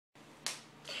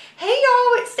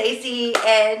y'all, it's Stacey,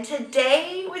 and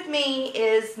today with me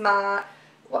is my,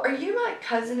 well, are you my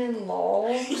cousin-in-law?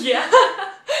 Yeah.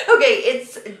 Okay,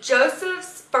 it's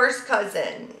Joseph's first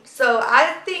cousin. So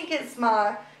I think it's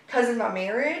my cousin by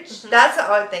marriage. Mm-hmm. That's what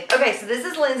I think. Okay, so this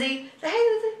is Lindsay. Say hey,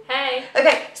 Lindsay. Hey.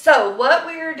 Okay, so what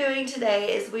we are doing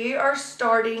today is we are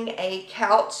starting a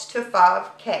couch to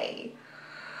 5K.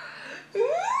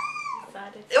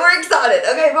 Excited. We're excited.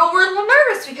 Okay, but we're a little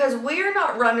nervous because we're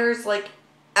not runners, like,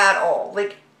 at all.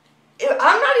 Like,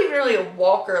 I'm not even really a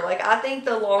walker. Like, I think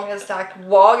the longest I can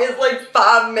walk is like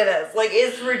 5 minutes. Like,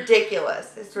 it's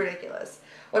ridiculous. It's ridiculous.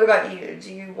 What about you?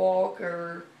 Do you walk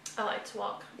or? I like to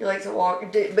walk. You like to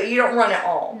walk, but you don't run at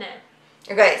all? No.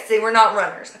 Okay, see, we're not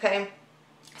runners, okay?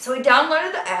 So we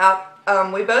downloaded the app.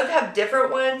 We both have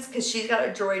different ones because she's got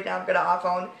a Droid and I've got an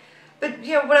iPhone. But,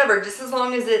 you know, whatever, just as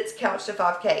long as it's couch to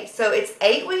 5K. So it's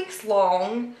 8 weeks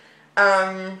long.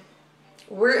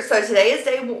 So today is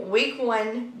week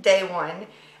 1, day 1,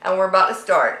 and we're about to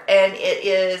start. And it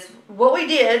is, what we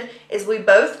did is we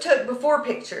both took before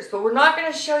pictures, but we're not going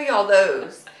to show y'all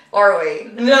those, are we?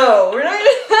 No, we're not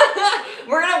gonna.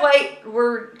 We're going to wait.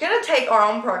 We're going to take our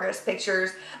own progress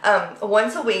pictures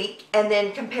once a week and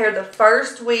then compare the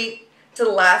first week to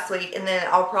the last week, and then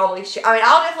I'll probably share,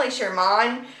 I'll definitely share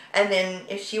mine. And then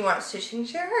if she wants to, she can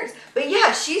share hers. But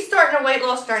yeah, she's starting a weight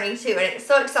loss journey too. And it's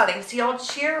so exciting. So y'all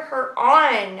cheer her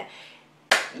on.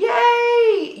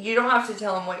 Yay! You don't have to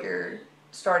tell them what your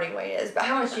starting weight is. But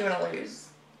how much do you want to lose?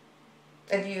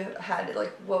 If you had it,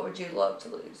 like, what would you love to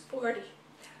lose? 40.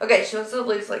 Okay, she wants to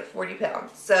lose like 40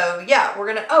 pounds. So yeah, we're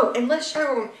going to, oh, and let's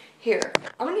show them, here.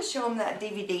 I'm going to show them that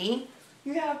DVD.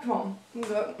 Yeah, come on.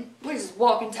 We just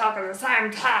walk and talk at the same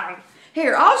time.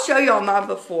 Here, I'll show y'all mine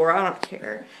before. I don't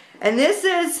care. And this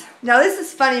is, now this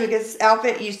is funny because this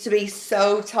outfit used to be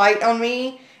so tight on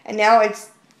me. And now it's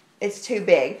too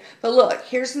big. But look,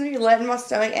 here's me letting my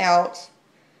stomach out.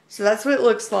 So that's what it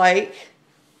looks like.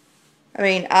 I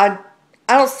mean, I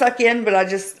don't suck in, but I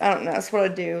don't know. That's what I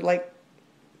do. Like,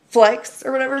 flex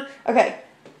or whatever. Okay,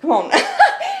 come on.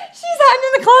 She's hiding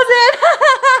in the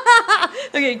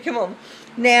closet. Okay, come on.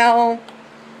 Now,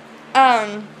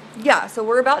 yeah, so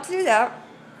we're about to do that,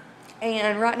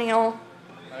 and right now,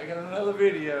 I got another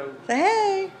video. Say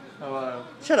hey. Hello.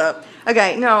 Shut up.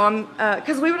 Okay, no,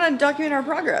 because we want to document our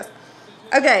progress.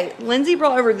 Okay, Lindsay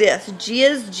brought over this.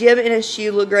 Jizz, Jib in a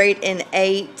Shoe Look Great in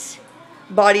 8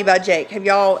 Body by Jake. Have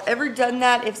y'all ever done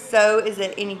that? If so, is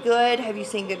it any good? Have you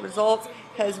seen good results?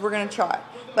 Because we're going to try it.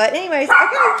 But anyways,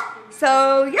 okay,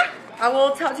 so yeah. I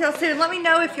will talk to y'all soon. Let me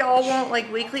know if y'all want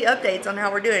like weekly updates on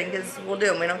how we're doing because we'll do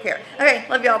them. We don't care. Okay,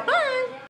 love y'all. Bye.